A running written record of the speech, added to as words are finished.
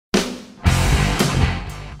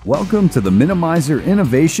Welcome to the Minimizer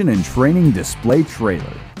Innovation and Training Display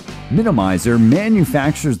Trailer. Minimizer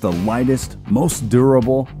manufactures the lightest, most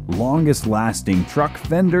durable, longest-lasting truck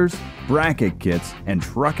fenders, bracket kits, and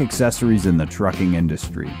truck accessories in the trucking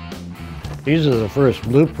industry. These are the first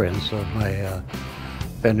blueprints of my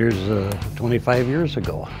fenders 25 years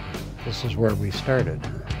ago. This is where we started.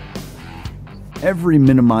 Every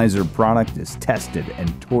Minimizer product is tested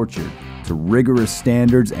and tortured to rigorous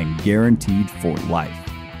standards and guaranteed for life.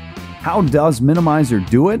 How does Minimizer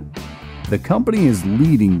do it? The company is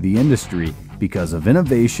leading the industry because of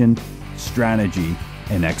innovation, strategy,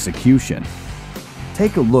 and execution.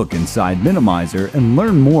 Take a look inside Minimizer and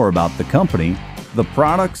learn more about the company, the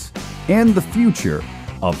products, and the future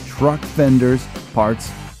of truck fenders,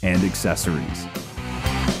 parts, and accessories.